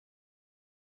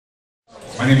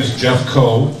My name is Jeff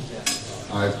Coe.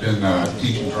 I've been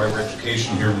teaching driver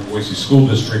education here in the Boise School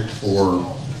District for,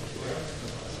 I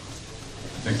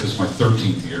think this is my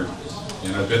 13th year.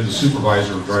 And I've been the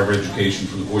supervisor of driver education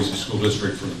for the Boise School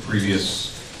District for the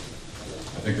previous,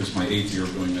 I think this is my 8th year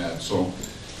of doing that. So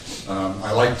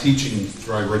I like teaching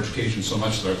driver education so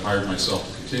much that I've hired myself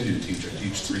to continue to teach. I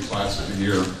teach 3 classes a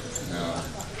year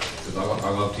because I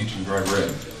love teaching driver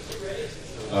ed.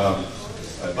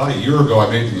 About a year ago, I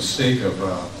made the mistake of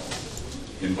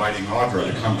inviting Audra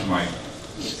to come to my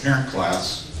parent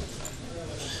class,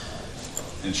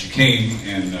 and she came,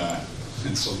 and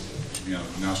so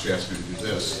now she asked me to do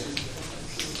this.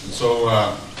 And so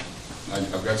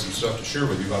I've got some stuff to share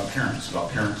with you about parents, about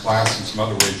parent class, and some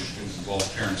other ways you can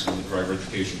involve parents in the driver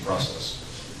education process.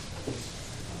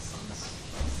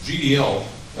 GDL,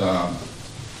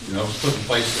 was put in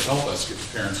place to help us get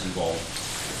the parents involved.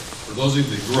 For those of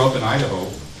you that grew up in Idaho,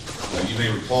 you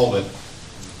may recall that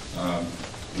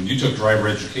when you took driver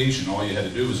education, all you had to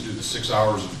do was do the 6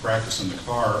 hours of practice in the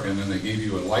car, and then they gave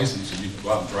you a license, and you could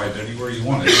go out and drive anywhere you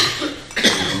wanted. There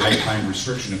was a nighttime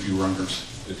restriction if you were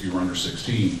under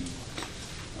 16.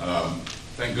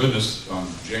 Thank goodness, on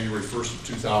January 1st of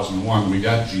 2001, we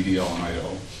got GDL in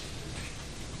Idaho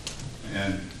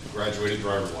and graduated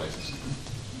driver license.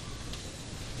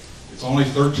 It's only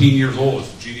 13 years old.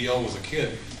 If GDL was a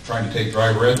kid trying to take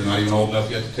driver ed, they're not even old enough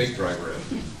yet to take driver ed.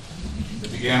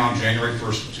 It began on January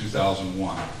 1st of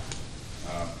 2001.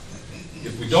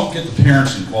 If we don't get the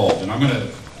parents involved, and I'm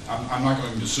not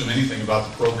going to assume anything about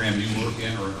the program you work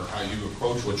in or how you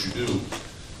approach what you do,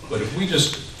 but if we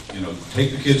just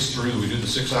take the kids through, we do the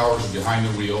 6 hours of behind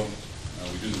the wheel,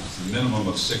 we do the minimum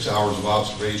of 6 hours of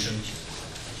observation,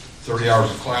 30 hours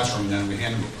of classroom, and then we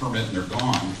hand them a permit and they're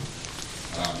gone,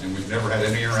 and we've never had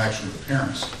any interaction with the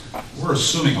parents. We're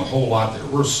assuming a whole lot there.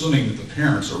 We're assuming that the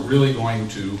parents are really going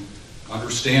to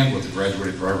understand what the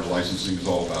graduated driver's licensing is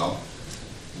all about.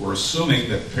 We're assuming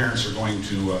that the parents are going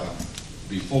to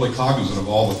be fully cognizant of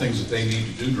all the things that they need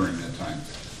to do during that time.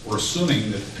 We're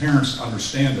assuming that the parents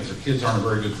understand that their kids aren't a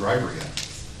very good driver yet.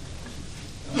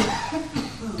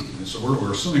 And so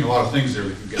we're assuming a lot of things there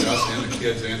that can get us and the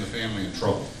kids and the family in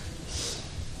trouble.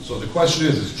 So the question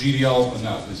is GDL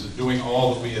enough? Is it doing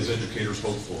all that we as educators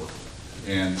hope for?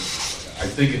 And I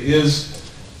think it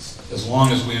is, as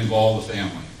long as we involve the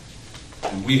family.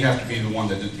 And we have to be the one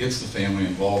that gets the family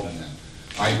involved in that.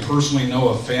 I personally know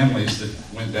of families that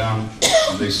went down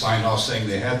and they signed off saying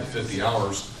they had the 50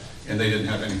 hours and they didn't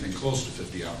have anything close to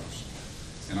 50 hours.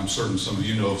 And I'm certain some of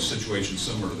you know of situations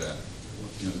similar to that.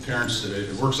 The parents,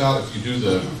 it works out if you do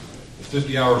the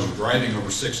 50 hours of driving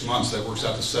over 6 months, that works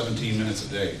out to 17 minutes a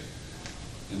day.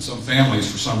 And some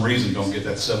families, for some reason, don't get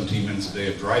that 17 minutes a day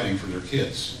of driving for their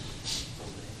kids.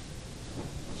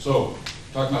 So,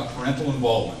 talking about parental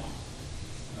involvement.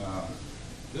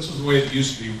 This was the way it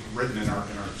used to be written in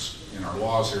our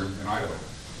laws here in Idaho.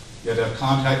 You had to have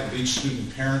contact with each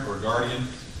student parent or guardian.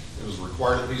 It was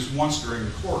required at least once during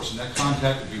the course, and that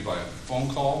contact would be by a phone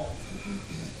call,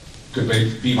 could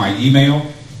be by email,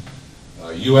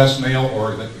 U.S. mail,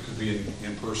 or it could be an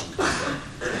in-person contact.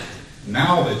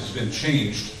 Now it's been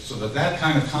changed so that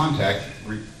kind of contact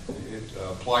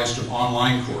applies to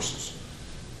online courses.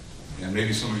 And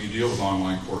maybe some of you deal with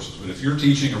online courses, but if you're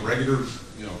teaching a regular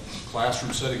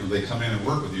classroom setting where they come in and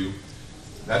work with you,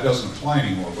 that doesn't apply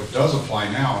anymore. What does apply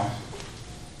now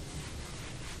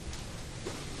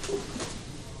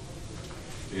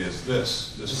is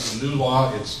this. This is a new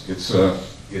law. It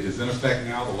is in effect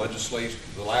now.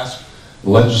 The last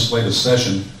legislative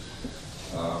session,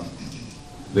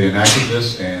 they enacted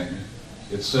this, and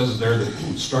it says there that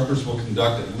instructors will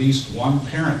conduct at least one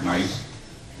parent night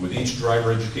with each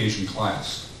driver education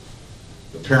class.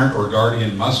 The parent or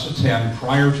guardian must attend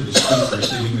prior to the student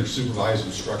receiving their supervised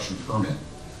instruction permit.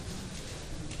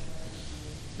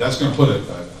 That's going to put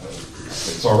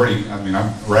it's already,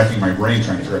 I'm racking my brain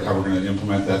trying to figure out how we're going to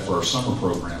implement that for our summer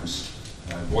programs.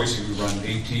 In Boise, we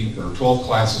run 12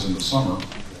 classes in the summer,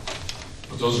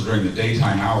 but those are during the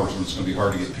daytime hours when it's going to be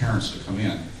hard to get parents to come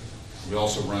in. We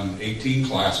also run 18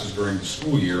 classes during the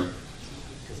school year,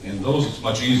 and those it's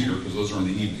much easier because those are in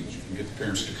the evenings. You can get the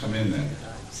parents to come in then.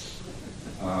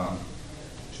 But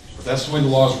that's the way the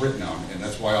law is written now, and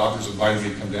that's why Audra's invited me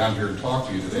to come down here and talk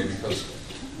to you today, because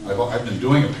I've been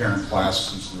doing a parent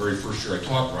class since the very first year I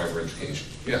taught driver education.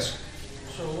 Yes?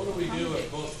 So what do we do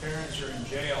if both parents are in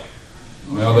jail?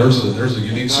 Well, there's a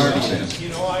unique circumstance.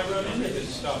 I run into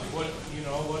this stuff. What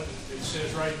it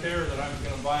says right there that I'm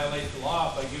going to violate the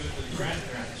law if I give it to the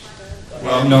grandparents.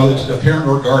 Well, no, it's a parent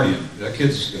or guardian. That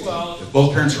kid's, if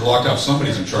both parents are locked up,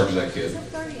 somebody's in charge of that kid.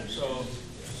 So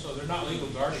they're not legal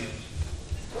guardians.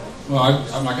 Well,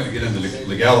 I'm not going to get into the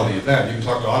legality of that. You can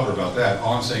talk to Audra about that.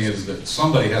 All I'm saying is that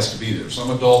somebody has to be there. Some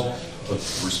adult, a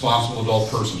responsible adult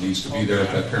person needs to be there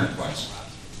at that parent class.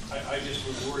 I just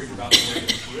was worried about the way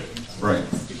it's written. Right.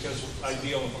 Because I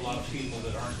deal with a lot of people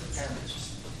that aren't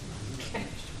parents.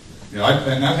 Yeah,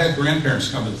 and I've had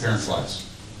grandparents come to the parent class.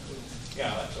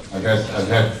 Yeah, that's okay. I've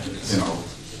had, you know,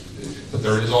 but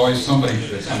there is always somebody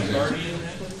that Is that comes a in. guardian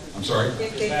then? I'm sorry?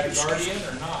 Is that a guardian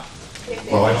or not?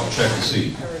 Well, I don't check to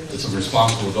see. It's a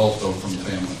responsible adult, though, from the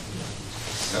family.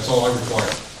 That's all I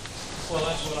require. Well,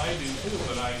 that's what I do too,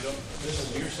 but I don't,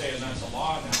 you're saying that's a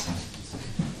law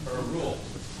now, or a rule.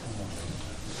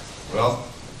 Well,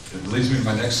 it leads me to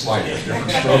my next slide.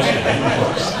 Different strokes for different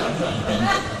folks.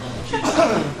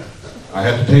 I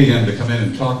had to pay him to come in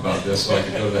and talk about this so I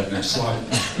could go to that next slide.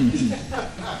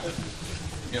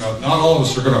 You know, not all of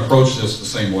us are going to approach this the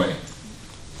same way.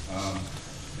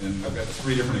 And I've got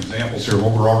 3 different examples here of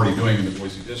what we're already doing in the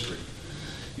Boise district.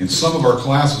 In some of our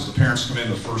classes, the parents come in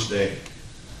the first day.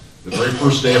 The very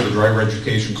first day of the driver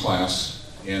education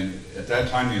class, and at that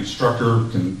time the instructor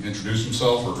can introduce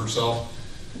himself or herself.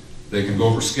 They can go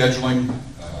over scheduling,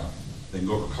 they can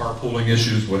go over carpooling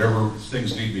issues, whatever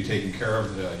things need to be taken care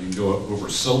of. You can go over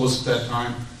syllabus at that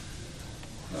time,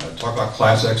 talk about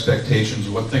class expectations,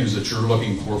 what things that you're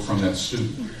looking for from that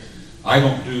student. I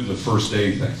don't do the first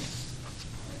day thing.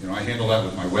 You know, I handle that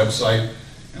with my website,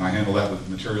 and I handle that with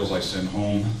materials I send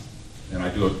home, and I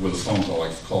do it with a phone call.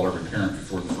 I call every parent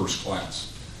before the first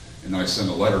class, and then I send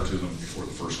a letter to them before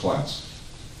the first class.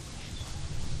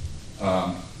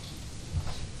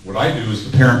 What I do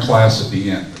is the parent class at the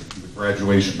end, the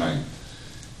graduation night,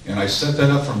 and I set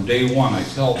that up from day one. I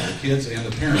tell the kids and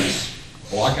the parents,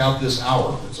 block out this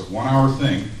hour. It's a 1-hour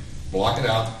thing. Block it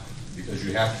out because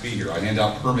you have to be here. I hand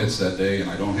out permits that day, and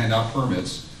I don't hand out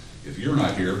permits if you're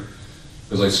not here,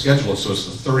 because I schedule it so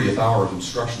it's the 30th hour of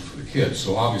instruction for the kid.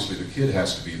 So obviously the kid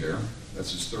has to be there.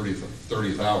 That's his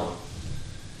 30th hour.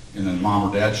 And then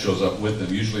mom or dad shows up with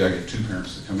them. Usually I get 2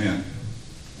 parents to come in.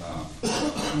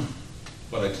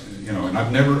 But and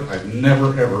I've never, ever,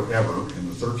 in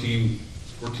the 13,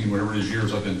 14, whatever it is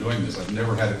years I've been doing this, I've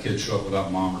never had a kid show up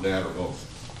without mom or dad or both,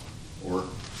 or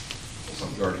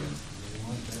some guardian.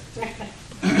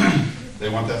 They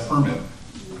want that permit.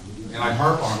 And I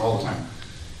harp on it all the time.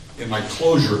 In my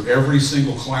closure, every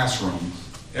single classroom,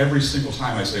 every single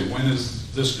time I say, when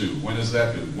is this due? When is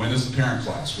that due? When is the parent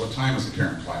class? What time is the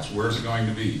parent class? Where is it going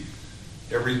to be?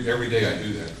 Every day I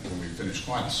do that when we finish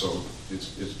class, so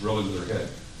it's drilled into their head.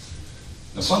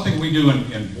 Now, something we do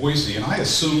in Boise, and I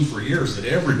assumed for years that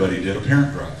everybody did a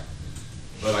parent drive,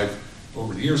 but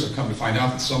over the years I've come to find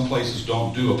out that some places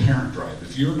don't do a parent drive.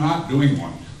 If you're not doing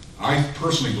one, I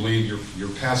personally believe you're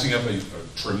passing up a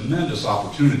tremendous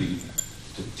opportunity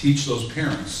to teach those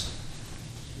parents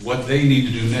what they need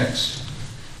to do next.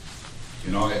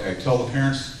 You know, I tell the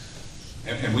parents,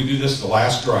 and we do this the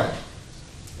last drive.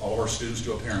 All of our students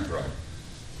do a parent drive.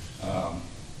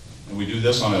 And we do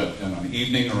this on an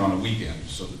evening or on a weekend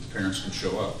so that the parents can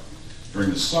show up. During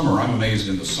the summer, I'm amazed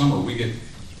in the summer we get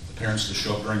the parents to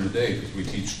show up during the day because we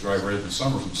teach drive right in the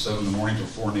summer from 7 in the morning till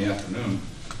 4 in the afternoon.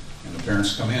 And the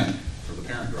parents come in for the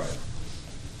parent drive.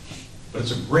 But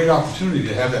it's a great opportunity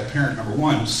to have that parent, number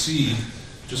one, see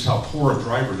just how poor a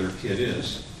driver their kid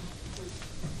is.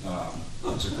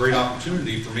 It's a great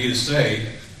opportunity for me to say,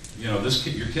 you know,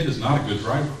 your kid is not a good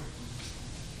driver.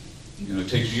 You know, it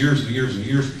takes years and years and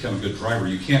years to become a good driver.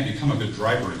 You can't become a good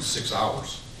driver in 6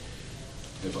 hours.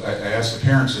 If I ask the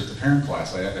parents at the parent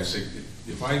class, I say,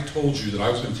 if I told you that I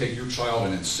was going to take your child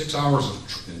and in 6 hours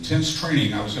of intense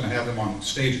training, I was going to have them on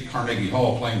stage at Carnegie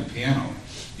Hall playing the piano,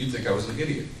 you'd think I was an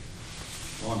idiot.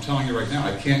 Well, I'm telling you right now,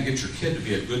 I can't get your kid to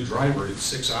be a good driver in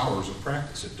 6 hours of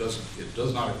practice. It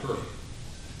does not occur.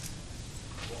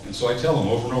 And so I tell them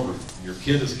over and over, your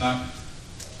kid is not,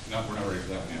 no, we're not ready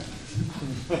for that yet.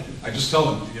 I just tell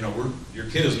them, you know, your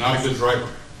kid is not a good driver.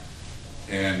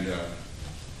 And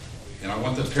I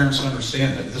want the parents to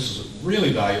understand that this is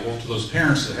really valuable to those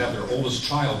parents that have their oldest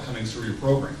child coming through your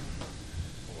program,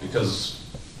 because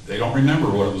they don't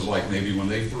remember what it was like maybe when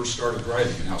they first started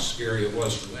driving and how scary it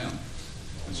was for them.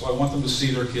 And so I want them to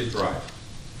see their kid drive.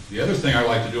 The other thing I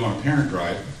like to do on a parent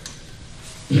drive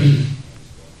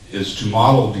is to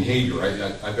model behavior.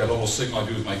 I've got a little signal I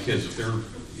do with my kids. If they're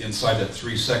inside that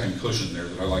 3-second cushion there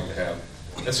that I like to have,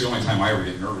 that's the only time I ever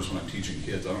get nervous when I'm teaching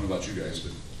kids. I don't know about you guys,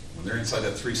 but when they're inside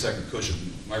that 3-second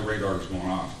cushion, my radar is going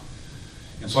off.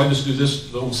 And so I just do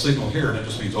this little signal here, and it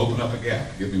just means open up a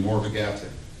gap, give me more of a gap there.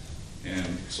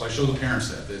 And so I show the parents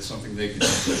that. That's something they can do.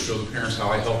 I show the parents how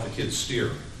I help the kids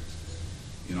steer.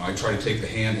 You know, I try to take the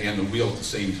hand and the wheel at the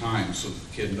same time so that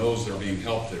the kid knows they're being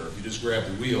helped there. If you just grab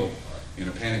the wheel in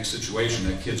a panic situation,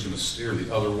 that kid's going to steer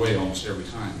the other way almost every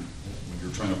time. When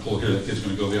you're trying to pull here, that kid's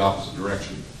going to go the opposite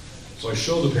direction. So I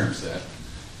show the parents that.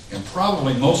 And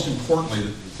probably most importantly,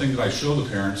 the thing that I show the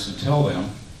parents and tell them,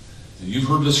 and you've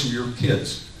heard this from your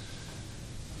kids,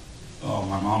 oh,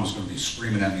 my mom is going to be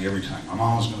screaming at me every time. My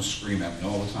mom is going to scream at me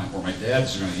all the time. Or my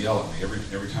dad's going to yell at me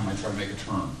every time I try to make a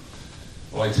turn.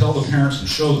 Well, I tell the parents and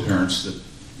show the parents that,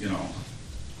 you know,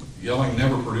 yelling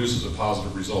never produces a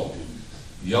positive result.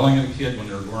 Yelling at a kid when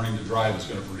they're learning to drive is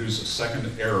going to produce a second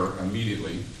error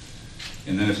immediately.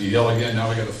 And then if you yell again, now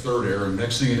we got a third error. And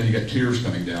next thing you know, you get tears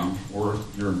coming down, or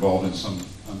you're involved in some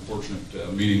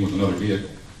unfortunate meeting with another vehicle.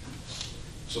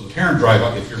 So the parent drive,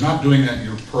 if you're not doing that in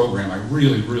your program, I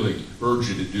really, really urge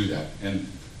you to do that. And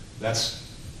that's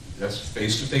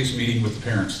face-to-face meeting with the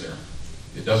parents there.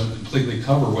 It doesn't completely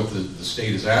cover what the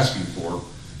state is asking for.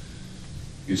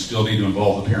 You still need to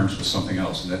involve the parents with something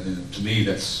else. And to me,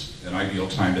 that's an ideal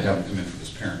time to have them come in for this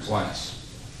parent class.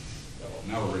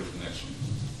 Now we're ready for the next one.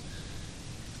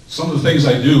 Some of the things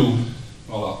I do,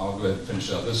 well, I'll go ahead and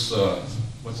finish out. This,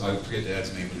 I forget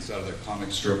Dad's name, but it's out of the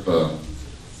comic strip,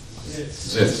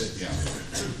 Zit, yeah.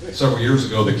 Several years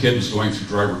ago, the kid was going through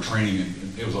driver training,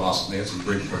 and it was awesome. They had some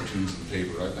great cartoons in the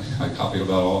paper. I copied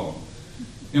about all of them.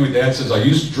 Anyway, Dad says, I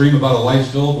used to dream about a life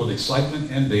filled with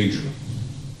excitement and danger.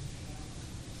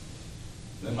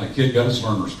 Then my kid got his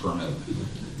learner's permit.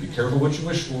 Be careful what you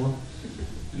wish for.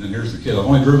 And then here's the kid. I've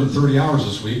only driven 30 hours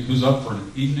this week. Who's up for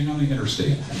an evening on the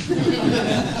interstate?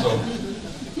 So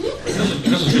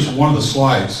this is just one of the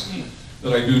slides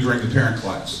that I do during the parent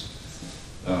class.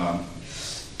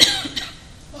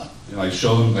 I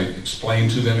show them, I explain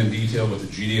to them in detail what the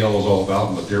GDL is all about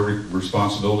and what their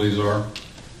responsibilities are.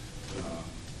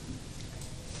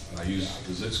 And I use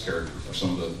the Zitz character for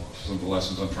some of the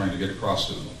lessons I'm trying to get across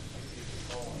to them.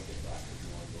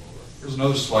 Here's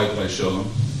another slide that I show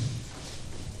them.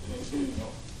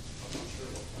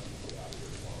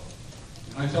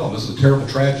 And I tell them this is a terrible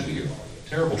tragedy here.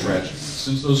 Terrible tragedy.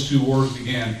 Since those two wars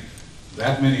began,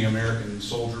 that many American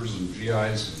soldiers and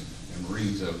GIs and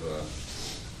Marines have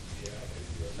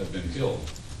been killed.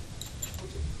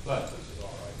 But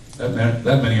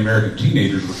that many American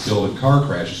teenagers were killed in car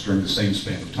crashes during the same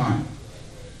span of time.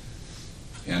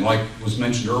 And like was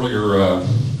mentioned earlier, the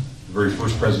very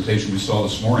first presentation we saw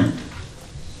this morning,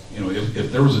 you know,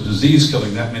 if there was a disease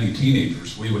killing that many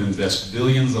teenagers, we would invest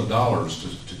billions of dollars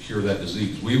to cure that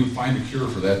disease. We would find a cure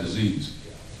for that disease.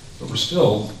 But we're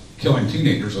still killing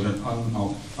teenagers at an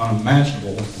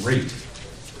unimaginable rate.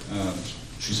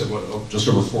 She said, what, just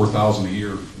over 4,000 a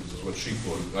year is what she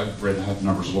quoted. I've read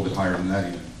numbers a little bit higher than that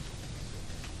even.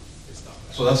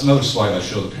 So that's another slide I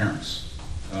show the parents.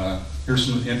 Here's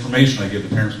some information I give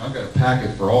the parents. And I've got a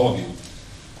packet for all of you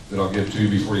that I'll give to you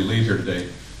before you leave here today.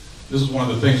 This is one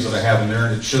of the things that I have in there,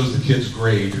 and it shows the kid's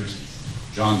grade. Here's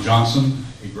John Johnson.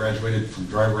 He graduated from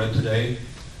driver ed today.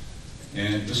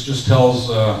 And this just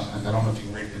tells, I don't know if you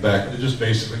can read it back, but it just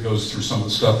basically goes through some of the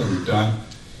stuff that we've done.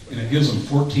 And it gives them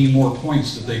 14 more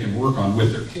points that they can work on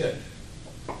with their kid.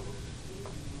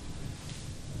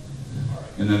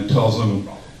 And then it tells them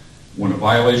when a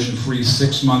violation-free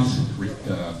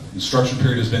 6-month instruction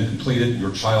period has been completed,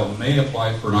 your child may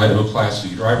apply for an Idaho Class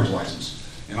C driver's license.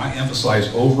 And I emphasize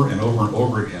over and over and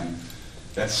over again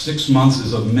that 6 months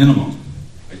is a minimum.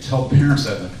 I tell parents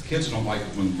that, and the kids don't like it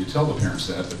when you tell the parents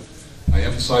that, but I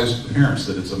emphasize to the parents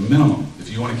that it's a minimum. If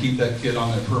you want to keep that kid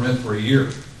on that permit for a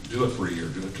year, do it for a year,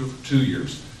 do it for 2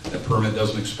 years. That permit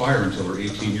doesn't expire until they're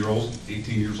 18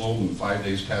 years old and 5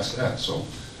 days past that. So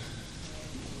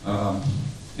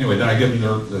anyway, then I give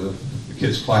them the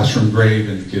kid's classroom grade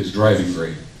and the kid's driving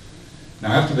grade.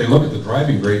 Now after they look at the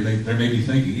driving grade, they may be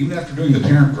thinking, even after doing the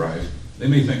parent drive, they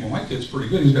may think, well, my kid's pretty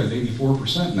good. He's got an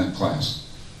 84% in that class.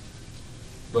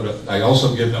 But I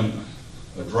also give them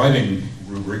a driving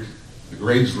rubric, the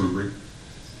grades rubric,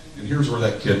 and here's where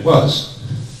that kid was.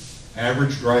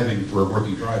 Average driving for a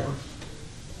rookie driver.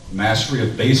 Mastery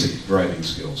of basic driving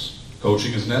skills.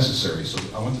 Coaching is necessary. So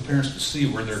I want the parents to see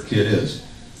where their kid is.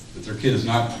 That their kid is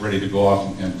not ready to go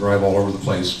off and drive all over the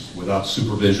place without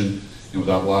supervision and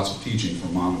without lots of teaching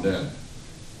from mom and dad.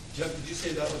 Jeff, did you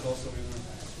say that was also in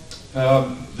there?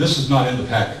 This is not in the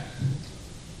packet.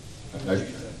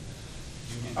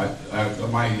 My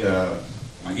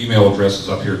email address is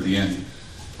up here at the end.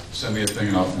 Send me a thing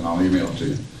and I'll email it to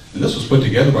you. And this was put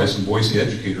together by some Boise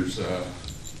educators.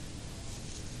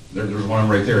 There's one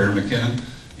right there, Aaron McKinnon,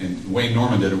 and Wayne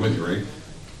Norman did it with you, right?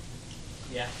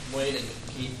 Yeah, Wayne and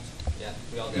Keith. Yeah,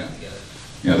 we all did it together.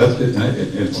 Yeah,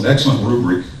 it's an excellent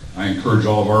rubric. I encourage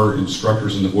all of our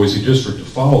instructors in the Boise district to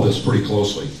follow this pretty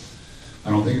closely. I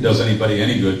don't think it does anybody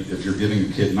any good if you're giving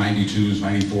a kid 92s,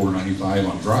 94, 95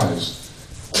 on drives.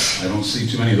 I don't see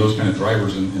too many of those kind of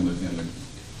drivers in the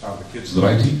kids that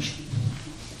I teach.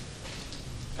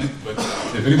 But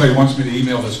if anybody wants me to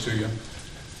email this to you,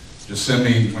 just send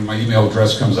me, when my email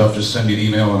address comes up, just send me an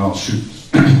email and I'll shoot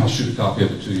I'll shoot a copy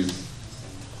of it to you.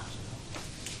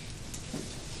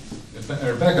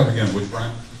 Back up again, would you,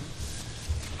 Brian?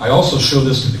 I also show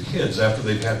this to the kids after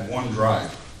they've had one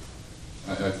drive.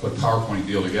 I put a PowerPoint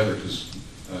deal together, because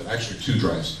actually 2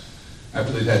 drives.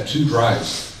 After they've had 2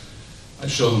 drives, I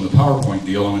show them the PowerPoint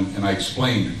deal, and I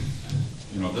explain,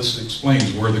 this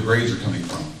explains where the grades are coming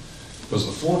from. Because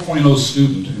the 4.0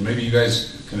 student, and maybe you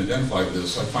guys can identify with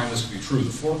this, I find this to be true, the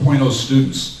 4.0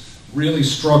 students really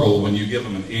struggle when you give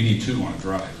them an 82 on a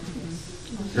drive.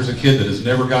 Here's a kid that has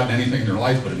never gotten anything in their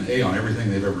life but an A on everything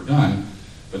they've ever done,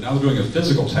 but now they're doing a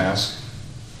physical task,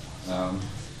 and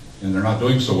they're not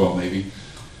doing so well maybe.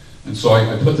 And so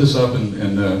I put this up,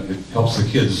 and it helps the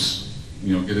kids,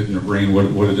 get it in their brain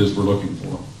what it is we're looking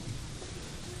for.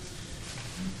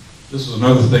 This is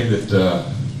another thing that,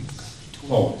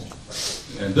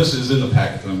 and this is in the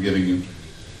packet that I'm giving you,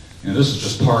 and this is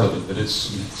just part of it, but it's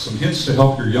some hints to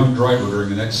help your young driver during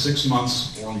the next 6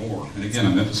 months or more. And again,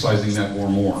 I'm emphasizing that or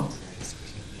more.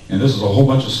 And this is a whole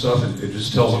bunch of stuff. It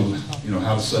just tells them,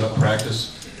 how to set up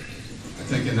practice. I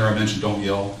think in there I mentioned don't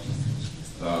yell.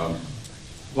 A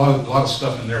lot of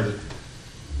stuff in there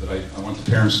that I want the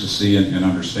parents to see and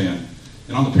understand.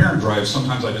 And on the parent drive,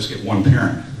 sometimes I just get one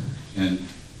parent, and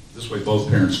this way both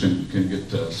parents can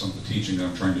get some of the teaching that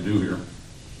I'm trying to do here.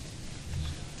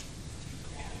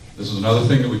 This is another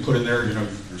thing that we put in there.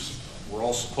 We're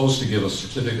all supposed to give a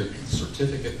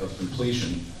certificate of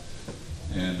completion,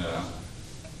 and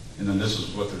then this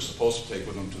is what they're supposed to take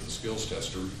with them to the skills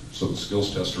tester, so the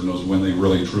skills tester knows when they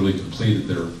really truly completed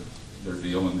their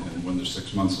deal and when their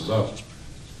 6 months is up.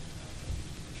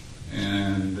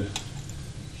 And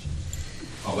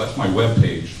that's my web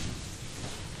page.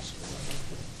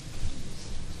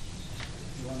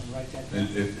 You want to write that down?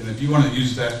 And if you want to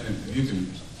use that, you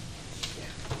can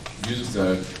use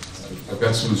it. I've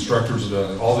got some instructors.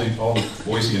 All the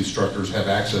Boise instructors have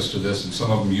access to this, and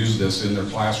some of them use this in their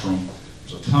classroom.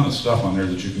 There's a ton of stuff on there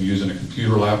that you can use in a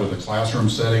computer lab with a classroom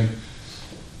setting,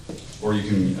 or you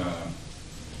can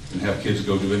have kids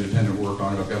go do independent work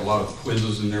on it. I've got a lot of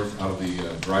quizzes in there out of the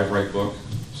Drive Right book,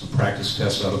 some practice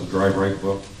tests out of the Drive Right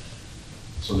book.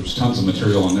 So there's tons of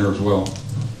material in there as well.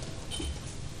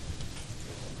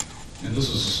 And this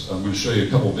is, I'm going to show you a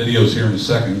couple videos here in a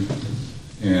second.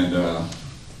 And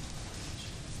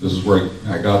this is where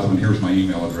I got them, and here's my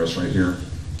email address right here.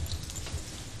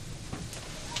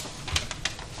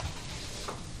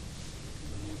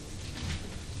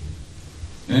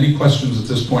 Any questions at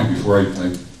this point before I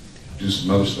do some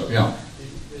other stuff? Yeah?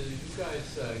 Do you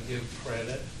guys give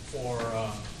credit for,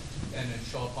 and then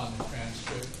show up on the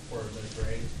transcript for the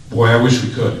grade? Boy, I wish we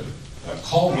could.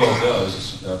 Caldwell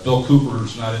does. Bill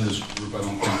Cooper's not in this group, I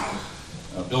don't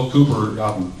think. Bill Cooper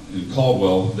out in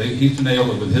Caldwell, he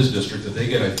finagled it with his district that they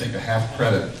get, I think, a half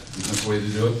credit. That's the way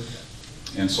they do it.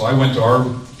 And so I went to our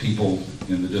people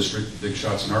in the district, the big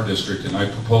shots in our district, and I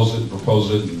proposed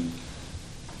it, and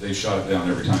they shot it down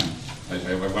every time.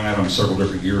 I went at them several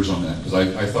different years on that, because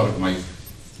I thought it might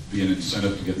be an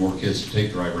incentive to get more kids to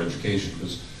take driver education,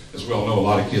 because as we all know, a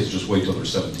lot of kids just wait till they're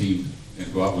 17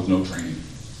 and go out with no training.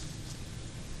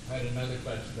 I had another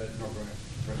question, but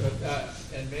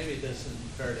and maybe this isn't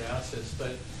fair to ask this,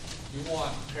 but you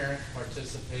want parent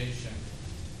participation,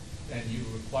 and you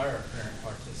require parent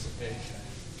participation.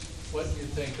 What do you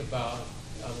think about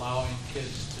allowing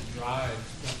kids to drive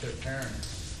with their parents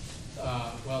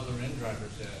while they're in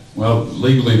driver's ed? Well,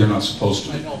 legally they're not supposed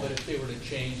to. I know, but if they were to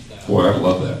change that. Boy, I'd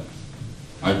love that.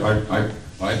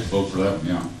 I'd vote for that one,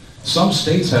 yeah. Some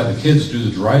states have the kids do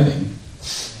the driving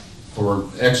for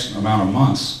X amount of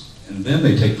months, and then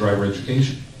they take driver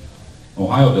education.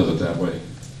 Ohio does it that way.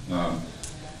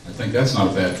 I think that's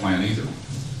not a bad plan either.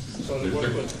 So to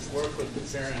work with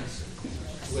the parents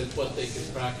with what they can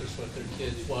practice with their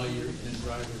kids while you're in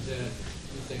driver's ed,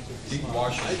 you think would be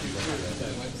smart? I do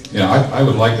too. Yeah, I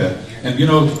would like that. And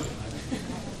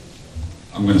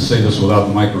I'm going to say this without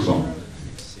the microphone.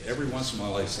 Every once in a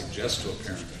while I suggest to a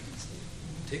parent,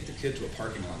 take the kid to a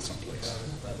parking lot someplace.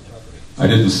 I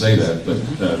didn't say that, but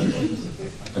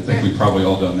I think we've probably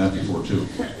all done that before too.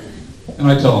 And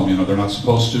I tell them, they're not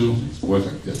supposed to.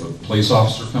 If a police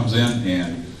officer comes in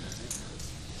and,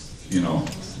 you're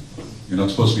not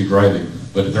supposed to be driving,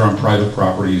 but they're on private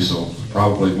property, so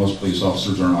probably most police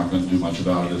officers are not going to do much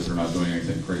about it if they're not doing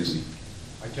anything crazy.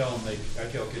 I tell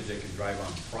kids they can drive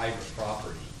on private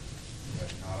property,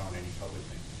 but not on any public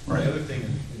thing. Right. The other thing,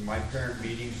 in my parent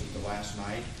meetings with the last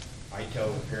night, I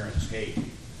tell the parents, hey,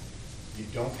 you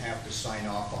don't have to sign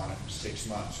off on it in 6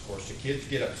 months. Of course, the kids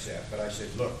get upset, but I said,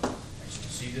 look, I said,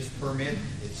 see this permit?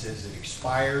 It says it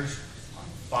expires on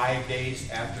 5 days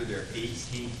after their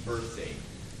 18th birthday.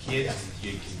 Kids,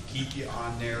 you can keep you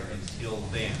on there until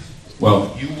then.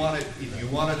 Well, If you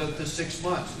want it up to 6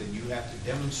 months, then you have to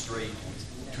demonstrate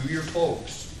to your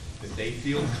folks that they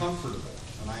feel comfortable.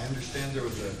 And I understand there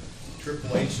was a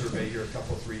AAA survey here a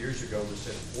couple, 3 years ago that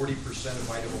said 40% of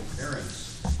Idaho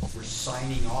parents were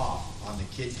signing off on the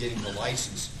kid getting the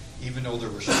license, even though there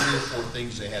were 3 or 4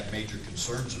 things they had major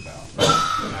concerns about.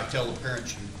 And I tell the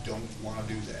parents, you don't want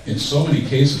to do that. in so many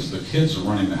cases, the kids are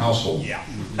running the household. Yeah.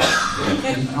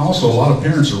 And also, a lot of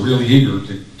parents are really eager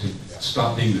to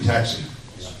stop being the taxi.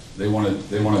 They want a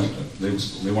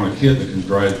kid that can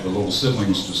drive the little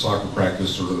siblings to soccer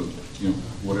practice or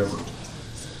whatever.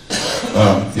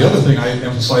 The other thing I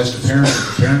emphasize to parents at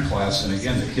the parent class, and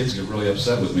again, the kids get really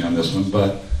upset with me on this one,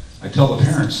 but I tell the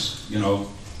parents, you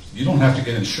don't have to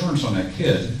get insurance on that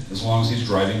kid as long as he's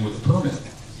driving with a permit.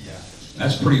 Yeah.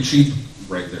 That's pretty cheap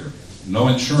right there. No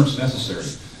insurance necessary.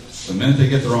 The minute they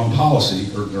get their own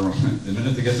policy, or the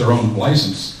minute they get their own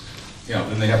license,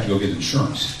 then they have to go get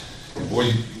insurance. And boy,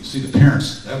 you see the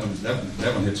parents, that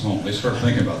one hits home. They start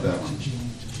thinking about that one.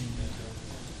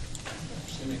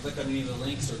 Can we click on any of the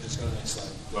links or just go to the next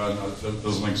slide? Well, no,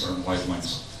 those links aren't live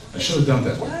links. I should have done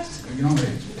that. What?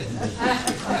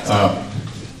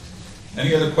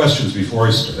 Any other questions before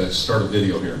I start a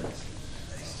video here?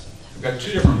 I've got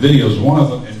 2 different videos. One of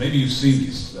them, and maybe you've seen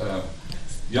these,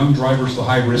 Young Drivers, the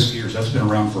High Riskiers. That's been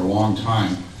around for a long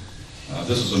time.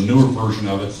 This is a newer version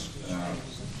of it.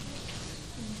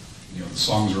 The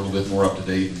songs are a little bit more up to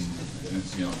date,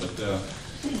 but the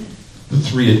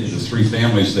three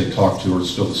families they talk to are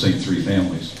still the same 3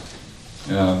 families.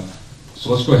 So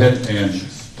let's go ahead and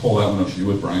pull that one up if you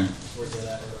would, Brian. Where's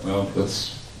that? Well,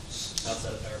 that's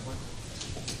Outside of PowerPoint.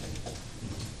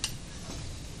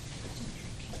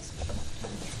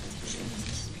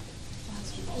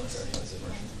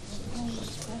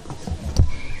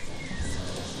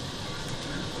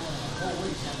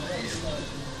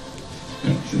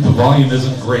 the volume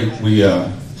isn't great. We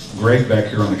Greg back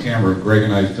here on the camera. Greg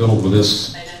and I fiddled with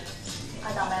this.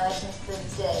 I got my license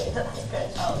today.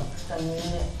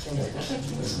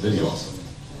 This video also.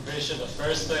 Pretty sure the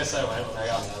first place I went when I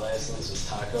got my license was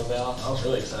Taco Bell. I was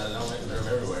really excited. I went to them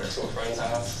everywhere. To a friend's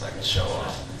house so I could show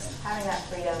off. Having that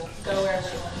freedom, go wherever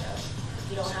you want to go.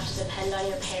 You don't have to depend on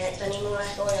your parents anymore.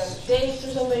 Going on dates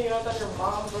or something, you don't got your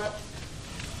mom, bro.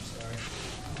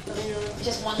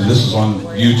 Just one. And this is on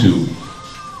YouTube,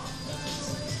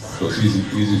 so it's easy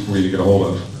for you to get a hold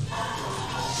of.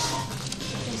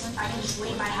 I can just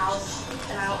leave my house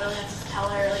and I don't really have to tell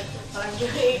her like what I'm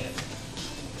doing.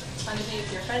 It's fun to be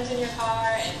with your friends in your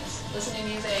car and listen to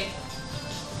music.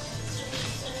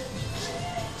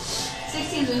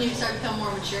 16 is when you start to become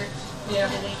more mature. Yeah.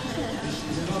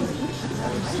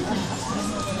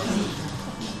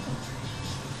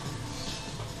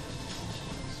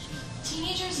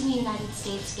 Teenagers in the United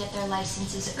States get their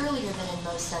licenses earlier than in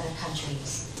most other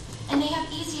countries, and they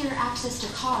have easier access to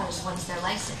cars once they're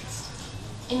licensed.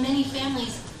 In many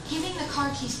families, giving the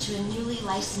car keys to a newly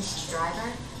licensed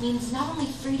driver means not only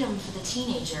freedom for the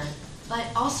teenager, but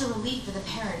also relief for the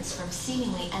parents from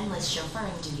seemingly endless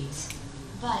chauffeuring duties.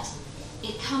 But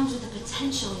it comes with a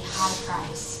potentially high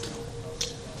price.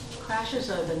 Crashes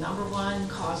are the #1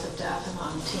 cause of death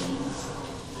among teens.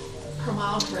 Per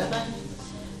mile driven,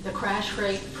 the crash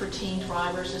rate for teen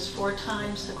drivers is 4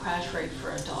 times the crash rate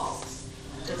for adults.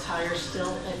 It's higher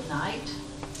still at night,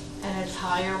 and it's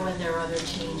higher when there are other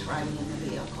teens riding in the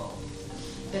vehicle.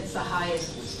 It's the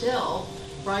highest still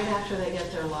right after they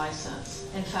get their license.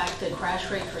 In fact, the crash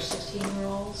rate for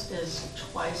 16-year-olds is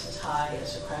twice as high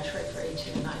as the crash rate for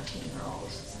 18 and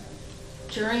 19-year-olds.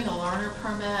 During the learner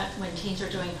permit, when teens are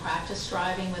doing practice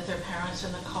driving with their parents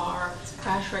in the car,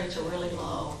 crash rates are really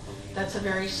low. That's a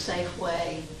very safe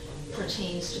way for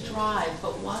teens to drive.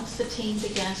 But once the teen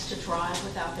begins to drive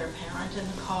without their parent in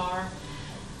the car,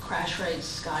 crash rates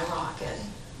skyrocket.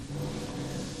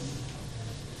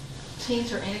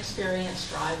 Teens are inexperienced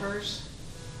drivers.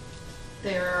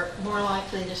 They're more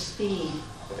likely to speed.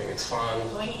 I think it's fun.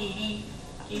 Going ED.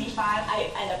 85,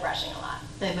 I end up rushing a lot.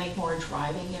 They make more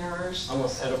driving errors.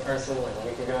 Almost hit a person like a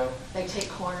week ago. They take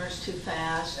corners too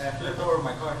fast. Yeah, I flipped over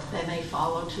my car. They may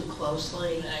follow too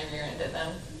closely. And I rear-ended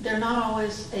them. They're not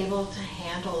always able to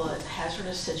handle a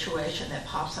hazardous situation that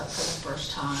pops up for the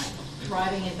first time.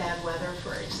 Driving in bad weather,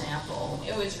 for example.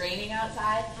 It was raining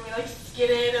outside, and we like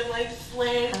skidded and like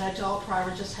slid. An adult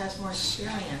driver just has more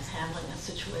experience handling a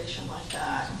situation like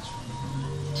that.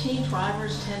 Teen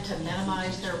drivers tend to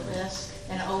minimize their risk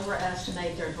and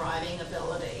overestimate their driving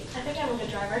ability. I think I'm a good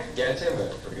driver. Yeah, I'd say I'm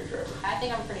a pretty good driver. I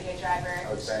think I'm a pretty good driver. I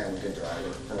would say I'm a good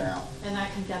driver for now. And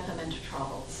that can get them into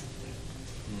troubles.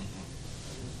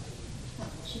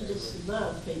 She just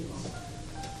loved people.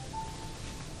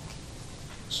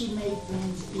 She made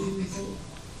friends easy,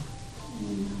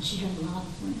 and she had a lot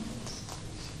of friends.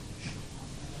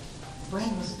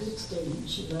 Brenda was a good student.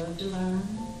 She loved to learn.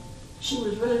 She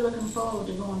was really looking forward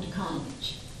to going to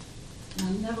college. And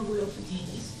I never will forget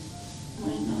it.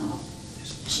 When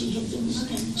she had been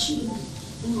looking, she had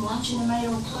been watching the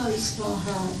mail close for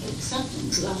her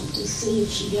acceptance letter to see if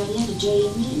she got into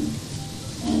JMU.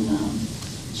 And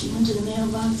she went to the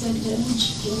mailbox that day and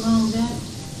she came on back.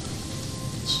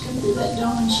 She come through that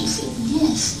door and she said,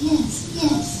 yes, yes,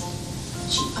 yes.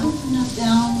 She opened up the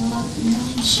envelope and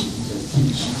then she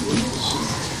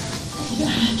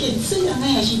I can see her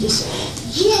now. She just said,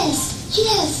 yes,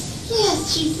 yes,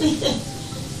 yes, she said.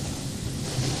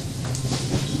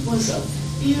 It was a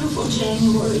beautiful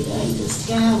January day. The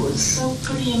sky was so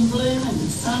pretty and blue and the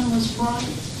sun was bright.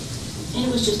 And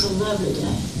it was just a lovely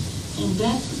day. And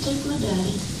that particular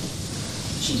day,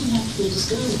 she didn't have to be to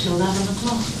school until 11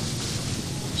 o'clock.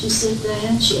 She sat there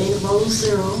and she ate a bowl of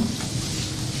cereal,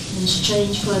 and she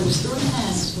changed clothes 3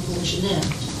 times before she left.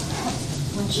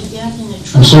 When she got in the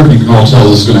truck... I'm certain you can all tell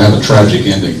this is going to have a tragic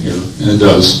ending here, and it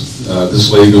does. This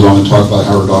lady goes on to talk about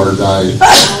how her daughter died.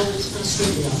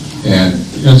 And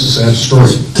it's a sad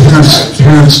story.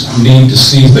 Parents need to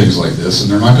see things like this, and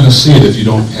they're not going to see it if you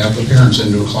don't have the parents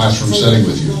into a classroom setting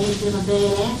with you. There had been a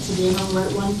bad accident over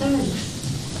at 130.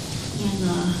 And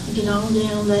I get on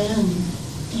down there, and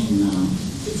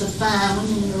it's a fireman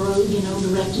in the road,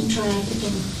 directing traffic,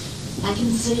 and I can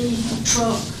see a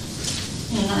truck,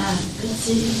 and I could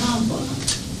see the bumper.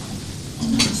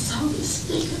 And I saw the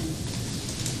sticker.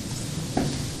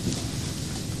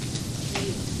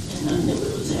 And I knew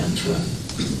it was our truck.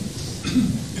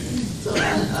 So I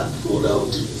pulled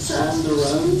over to the side of the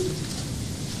road.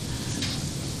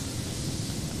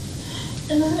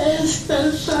 And I asked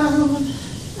that fireman,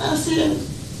 I said,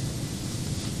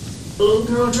 the little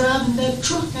girl driving that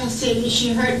truck, I said, is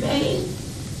she hurt bad?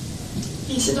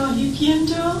 He said, are you kin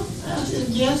to her? I said,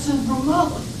 yes, I'm her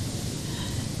mother.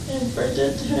 And for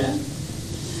that time,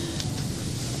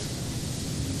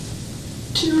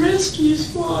 2 rescue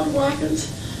squad workers,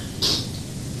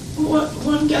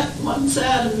 one got one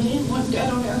side of me and one got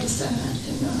on the other side.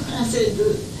 And I said,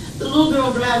 the little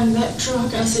girl driving that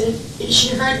truck, I said, is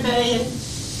she hurt bad?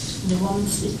 And the woman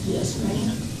said, yes,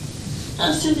 ma'am.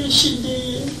 I said, is she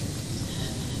dead?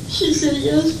 She said,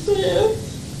 yes, ma'am.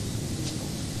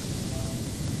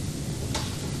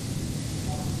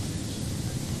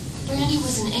 Brandy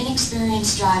was an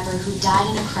inexperienced driver who died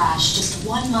in a crash just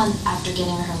 1 month after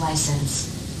getting her license.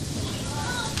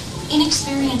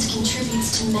 Inexperience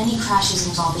contributes to many crashes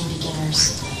involving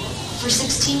beginners. For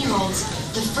 16-year-olds,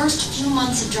 the first few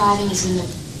months of driving is when they're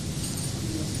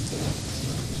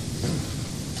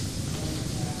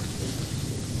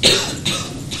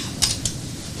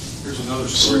Here's another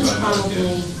She story was about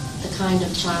probably the kind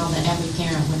of child that every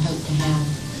parent would hope to have.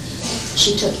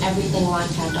 She took everything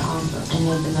life had to offer and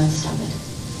made the most of it.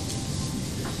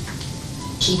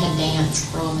 She had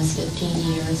danced for almost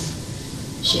 15 years.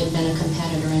 She had been a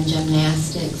competitor in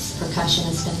gymnastics,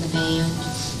 percussionist in the band,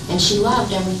 and she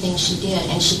loved everything she did,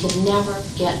 and she could never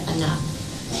get enough.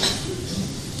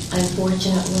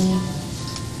 Unfortunately,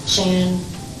 Shannon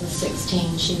was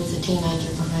 16. She was a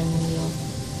teenager behind the wheel.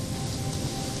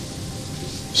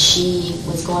 She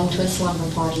was going to a slumber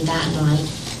party that night,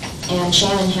 and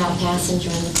Shannon had a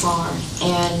passenger in the car,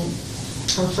 and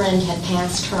her friend had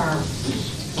passed her,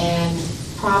 and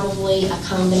probably a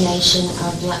combination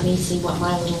of, let me see what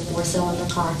my little 4-cylinder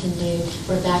car can do.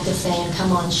 Rebecca saying,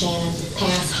 come on, Shannon,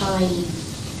 pass Heidi.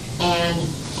 And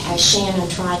as Shannon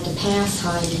tried to pass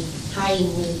Heidi, Heidi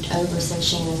moved over so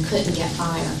Shannon couldn't get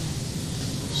fire.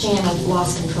 Shannon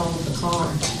lost control of the car.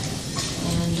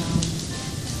 And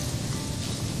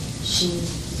she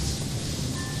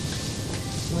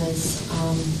was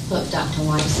hooked up to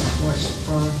life support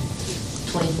for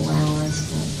 24 hours.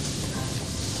 But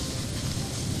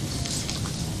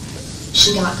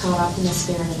she got caught up in the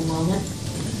spirit of the moment.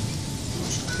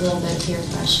 a little bit of peer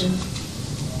pressure.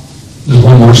 There's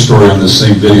one more story on this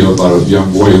same video about a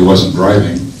young boy who wasn't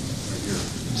driving.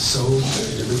 So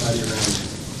did everybody around him.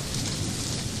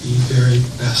 The very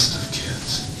best of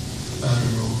kids. Followed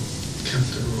the rule, kept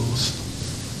the rules.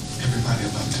 Everybody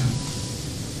loved him.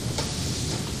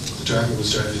 The driver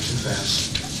was driving too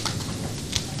fast.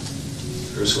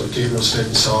 There was one of Gabriel's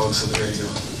favorite songs on the radio.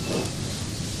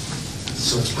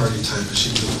 So it's party time, and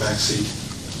she was in the back seat.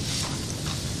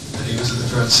 And he was in the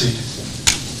front seat,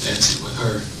 dancing with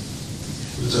her.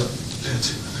 He was up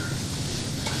dancing with her.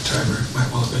 The driver might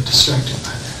well have been distracted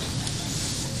by that.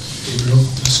 Gabriel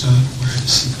must not wear his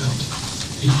seatbelt.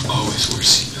 He always wears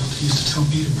seatbelt. He used to tell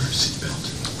me to wear a seatbelt.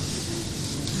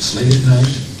 It's late at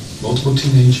night, multiple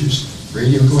teenagers,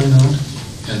 radio going on,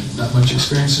 and not much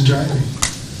experience in driving.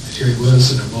 And here he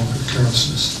was in a moment of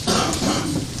carelessness.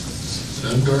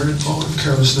 An unguarded moment of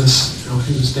carelessness. You know,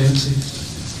 he was dancing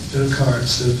in a car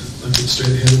instead of looking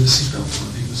straight ahead with the seatbelt on.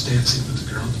 He was dancing with the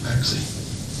girl in the back seat.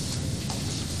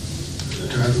 The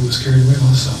driver was carried away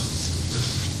also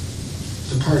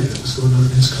with the party that was going on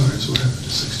in his car is what happened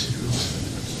to 16-year-olds.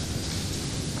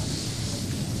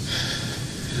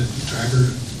 And the driver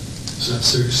was not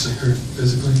seriously hurt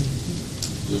physically.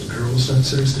 The little girl was not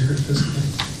seriously hurt physically.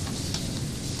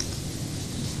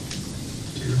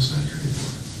 Gabriel's not here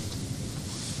anymore.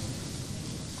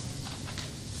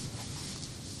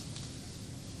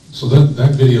 So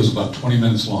that video is about 20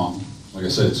 minutes long. Like I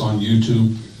said, it's on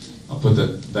YouTube. I'll put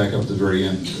that back up at the very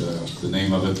end, the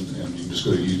name of it, and you can just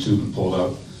go to YouTube and pull it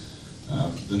up.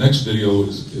 The next video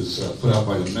is put out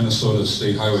by the Minnesota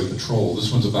State Highway Patrol.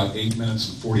 This one's about 8 minutes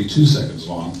and 42 seconds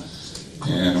long,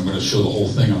 and I'm going to show the whole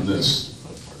thing on this.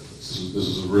 This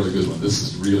is a really good one. This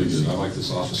is really good. I like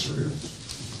this officer here.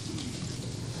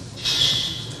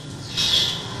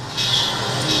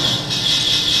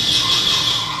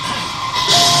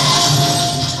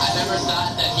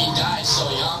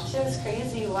 She was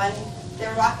crazy. One,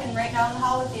 they're walking right down the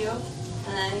hall with you,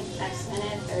 and then next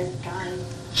minute they're gone.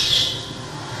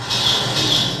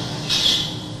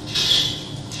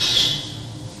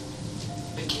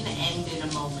 It can end in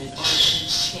a moment, or it can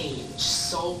change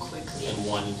so quickly. In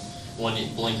one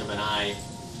blink of an eye,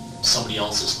 somebody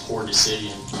else's poor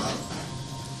decision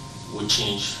would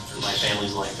change my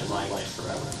family's life and my life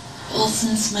forever. Well,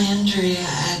 since my injury,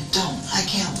 I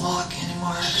can't walk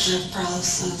anymore because I have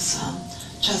paralysis,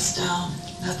 chest down,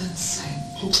 nothing the same.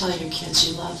 And tell your kids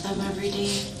you love them every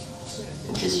day,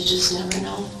 because you just never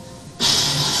know.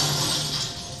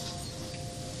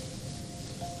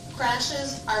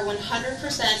 Crashes are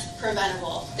 100%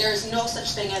 preventable. There is no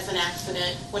such thing as an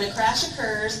accident. When a crash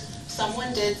occurs,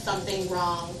 someone did something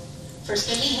wrong. For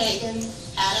Cindy Hagan,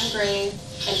 Adam Gray,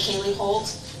 and Kaylee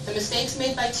Holt, the mistakes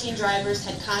made by teen drivers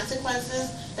had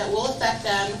consequences that will affect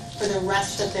them for the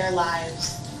rest of their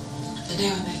lives. The day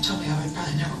when they told me I would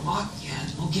probably never walk again,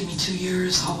 well, give me 2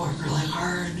 years, I'll work really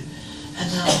hard, and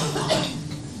then I'll move on.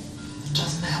 It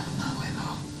doesn't happen that way,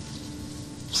 though.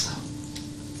 So,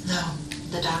 no.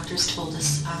 The doctors told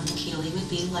us Kaylee would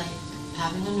be like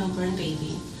having a newborn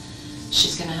baby.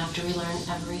 She's going to have to relearn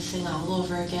everything all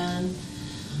over again.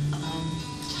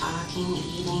 Talking,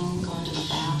 eating, going to the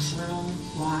bathroom,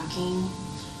 walking,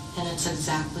 and it's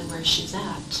exactly where she's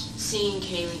at. Seeing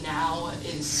Kaylee now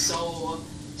is so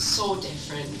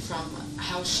different from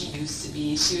how she used to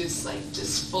be. She was like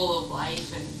just full of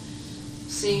life, and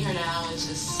seeing her now is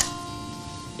just,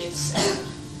 it's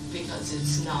because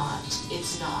it's not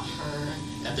her.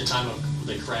 At the time of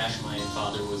the crash, my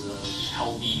father was a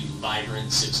healthy, vibrant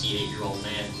 68-year-old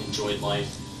man, enjoyed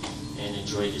life and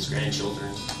enjoyed his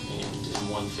grandchildren, and in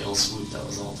one fell swoop, that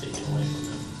was all taken away from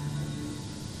him.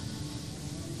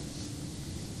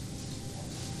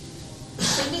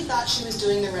 Cindy thought she was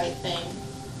doing the right thing.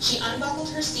 She unbuckled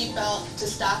her seatbelt to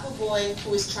stop a boy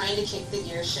who was trying to kick the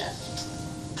gear shift.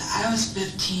 I was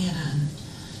 15, and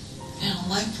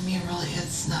life for me really,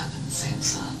 it's not been the same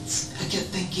since. I kept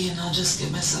thinking I'll just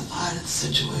get myself out of the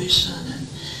situation and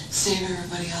save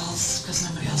everybody else because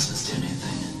nobody else was doing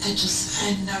anything.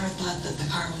 I never thought that the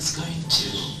car was going to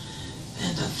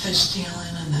end up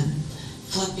fishtailing and then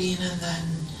flipping and then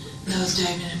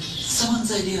nosediving. And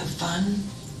someone's idea of fun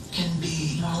can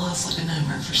be more or less like a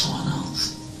nightmare for someone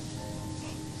else.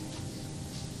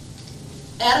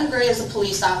 Adam Gray is a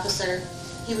police officer.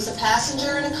 He was a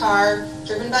passenger in a car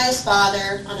driven by his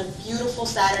father on a beautiful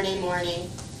Saturday morning.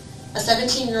 A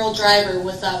 17-year-old driver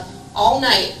was up all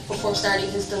night before starting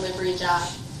his delivery job.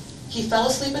 He fell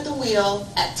asleep at the wheel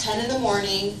at 10 in the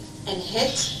morning and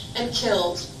hit and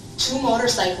killed 2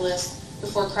 motorcyclists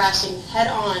before crashing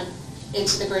head-on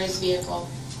into the Gray's vehicle.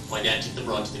 My dad took the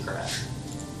brunt of the crash,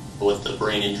 but with the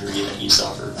brain injury that he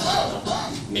suffered,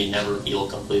 made may never heal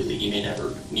completely. He may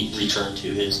never return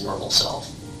to his normal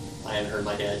self. I haven't heard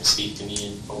my dad speak to me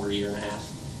in over a year and a half.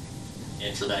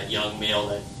 And for that young male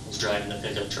that was driving the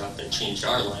pickup truck that changed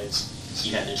our lives, he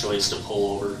had the choice to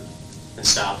pull over and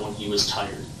stop when he was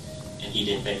tired. And he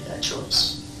didn't make that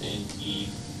choice. And he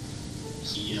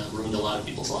ruined a lot of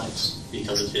people's lives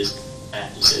because of his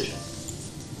bad decision.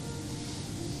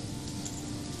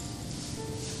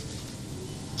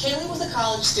 Kaylee was a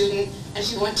college student, and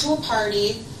she went to a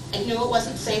party and knew it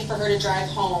wasn't safe for her to drive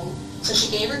home. So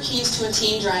she gave her keys to a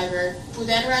teen driver, who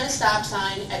then ran a stop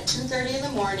sign at 2:30 in the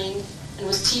morning and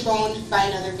was T-boned by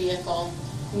another vehicle.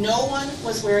 No one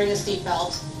was wearing a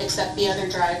seatbelt except the other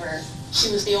driver.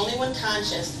 She was the only one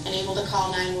conscious and able to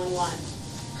call 911.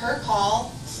 Her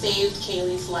call saved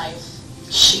Kaylee's life.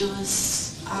 She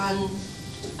was on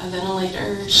a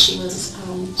ventilator. She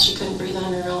couldn't breathe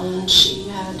on her own.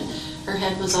 Her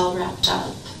head was all wrapped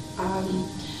up.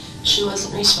 She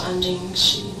wasn't responding.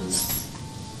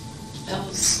 It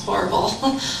was horrible.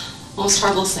 Most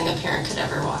horriblest thing a parent could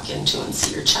ever walk into and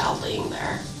see your child laying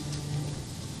there.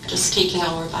 Just taking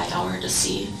hour by hour to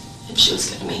see if she was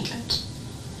going to make it.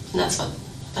 And that's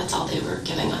all they were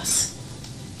giving us.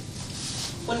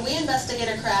 When we investigate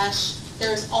a crash,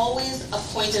 there is always a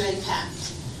point of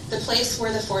impact, the place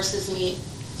where the forces meet.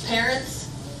 Parents,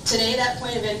 today that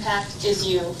point of impact is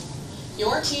you.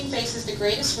 Your teen faces the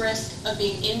greatest risk of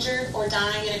being injured or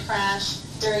dying in a crash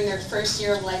during their first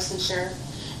year of licensure.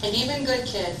 And even good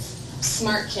kids,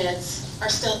 smart kids, are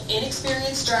still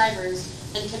inexperienced drivers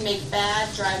and can make bad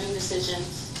driving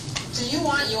decisions. Do you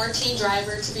want your teen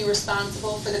driver to be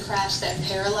responsible for the crash that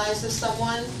paralyzes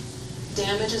someone,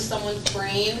 damages someone's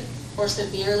brain, or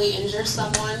severely injures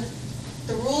someone?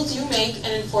 The rules you make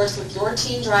and enforce with your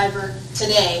teen driver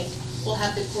today will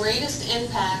have the greatest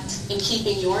impact in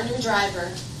keeping your new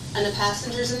driver and the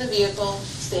passengers in the vehicle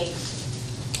safe.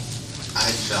 I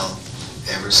felt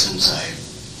ever since I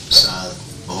saw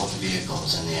both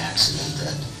vehicles in the accident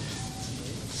that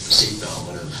the seatbelt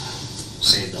would have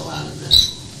saved a lot of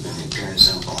this. I mean, pure and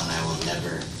simple, and I will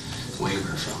never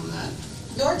waver from that.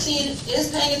 Your teen is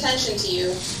paying attention to you,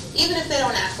 even if they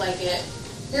don't act like it.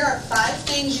 Here are 5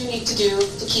 things you need to do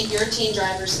to keep your teen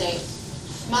driver safe.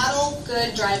 Model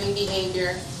good driving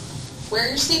behavior. Wear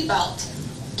your seatbelt.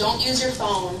 Don't use your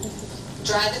phone.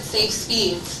 Drive at safe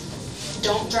speeds.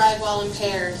 Don't drive while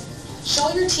impaired. Show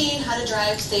your teen how to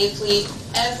drive safely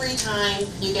every time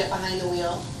you get behind the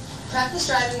wheel. Practice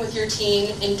driving with your teen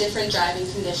in different driving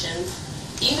conditions.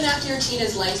 Even after your teen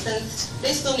is licensed,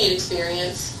 they still need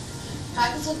experience.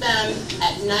 Practice with them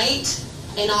at night,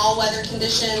 in all weather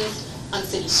conditions, on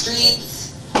city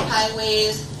streets,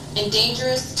 highways, and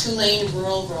dangerous 2-lane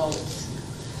rural roads.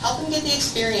 Help them get the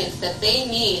experience that they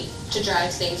need to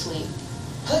drive safely.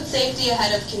 Put safety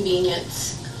ahead of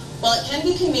convenience. While it can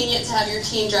be convenient to have your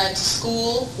teen drive to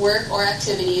school, work, or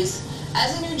activities,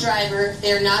 as a new driver,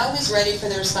 they are not always ready for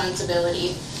the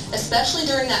responsibility, especially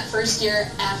during that first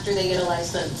year after they get a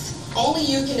license. Only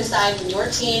you can decide when your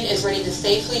teen is ready to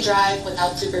safely drive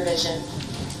without supervision.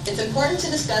 It's important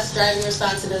to discuss driving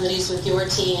responsibilities with your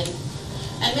teen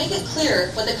and make it clear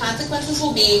what the consequences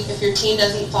will be if your teen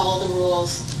doesn't follow the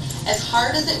rules. As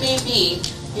hard as it may be,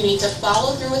 you need to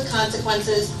follow through with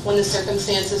consequences when the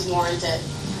circumstances warrant it.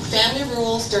 Family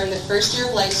rules during the first year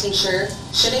of licensure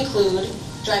should include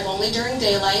drive only during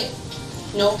daylight,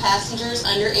 no passengers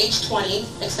under age 20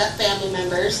 except family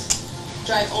members,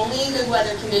 drive only in good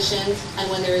weather conditions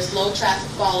and when there is low traffic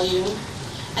volume,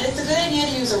 and it's a good idea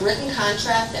to use a written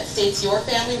contract that states your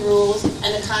family rules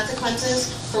and the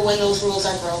consequences for when those rules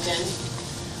are broken.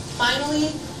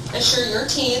 Finally, assure your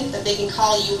teen that they can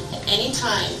call you at any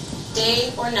time,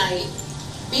 day or night.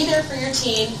 Be there for your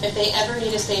teen if they ever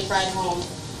need a safe ride home.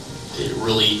 It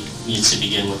really needs to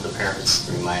begin with the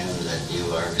parents. Remind them that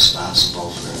you are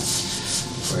responsible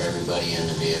for everybody in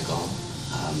the vehicle.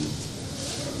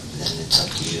 Then it's up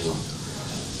to you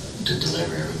to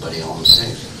deliver everybody home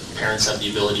safe. Parents have the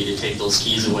ability to take those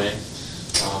keys away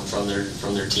from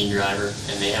their teen driver,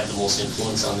 and they have the most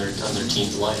influence on their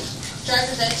teen's life.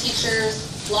 Driver's ed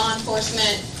teachers, law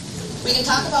enforcement, we can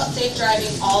talk about safe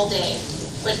driving all day,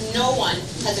 but no one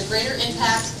has a greater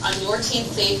impact on your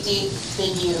teen's safety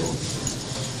than you.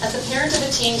 As a parent of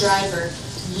a teen driver,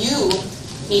 you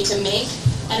need to make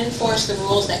and enforce the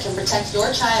rules that can protect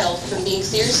your child from being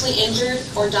seriously injured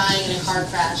or dying in a car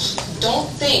crash. Don't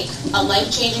think a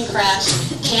life-changing crash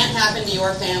can't happen to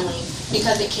your family,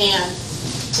 because it can.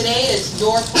 Today is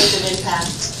your point of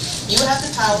impact. You have the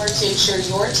power to ensure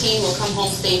your teen will come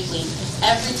home safely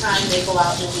every time they go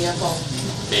out in a vehicle.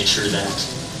 Make sure that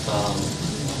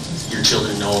your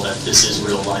children know that this is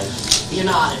real life. You're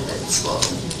not invincible.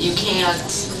 You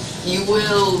can't, you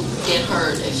will get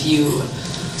hurt if you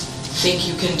think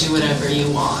you can do whatever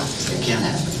you want. It can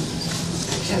happen.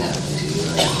 It can happen to you.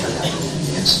 It can happen in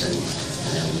an instant,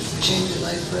 and it will change your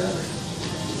life forever.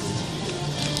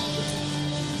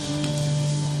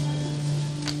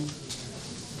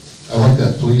 I like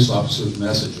that police officer's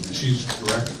message. I mean, she's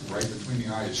direct, right between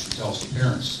the eyes. She tells the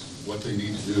parents what they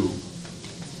need to do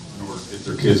in order, if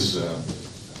their kids to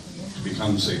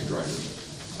become safe drivers.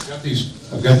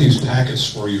 I've got these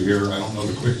packets for you here. I don't know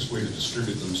the quickest way to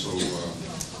distribute them, so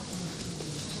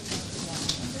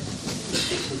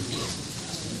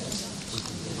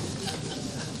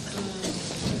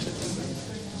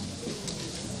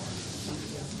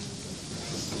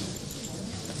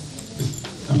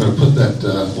I'm going to put that,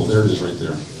 well, there it is right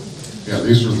there. Yeah,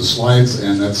 these are the slides,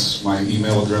 and that's my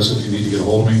email address if you need to get a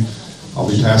hold of me. I'll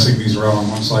be passing these around on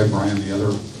one side, Brian the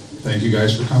other. Thank you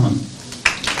guys for coming.